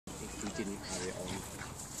didn't carry it on.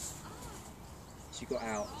 She got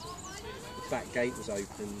out, the back gate was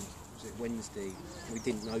open, was it Wednesday? We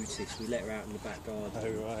didn't notice, we let her out in the back garden.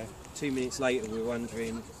 Oh, right. 2 minutes later we were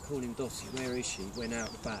wondering, calling Dottie, where is she? Went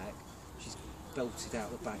out the back, she's bolted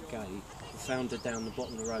out the back gate. We found her down the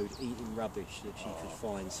bottom of the road eating rubbish that she could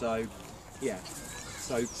find. So, yeah.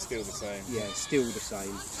 So Still the same. Yeah, still the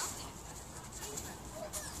same.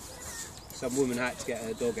 Some woman had to get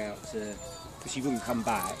her dog out because she wouldn't come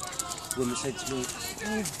back. The woman said to me,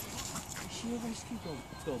 "Oh, is she a rescue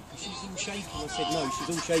dog? Because she's all shaking." I said, "No, she's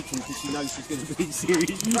all shaking because she knows she's going to be in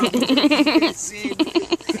serious trouble."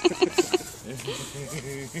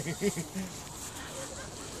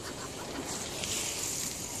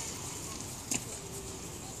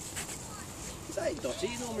 Hey, Dottie,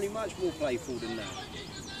 you're normally much more playful than that.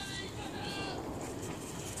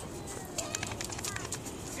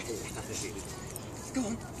 Go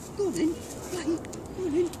on then, play, go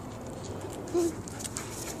on then, go on.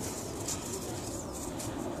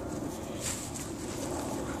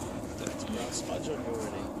 That's brown smudge on you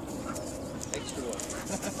already. Extra one.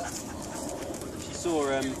 She saw,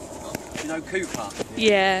 you know Cooper?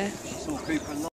 Yeah. She saw Cooper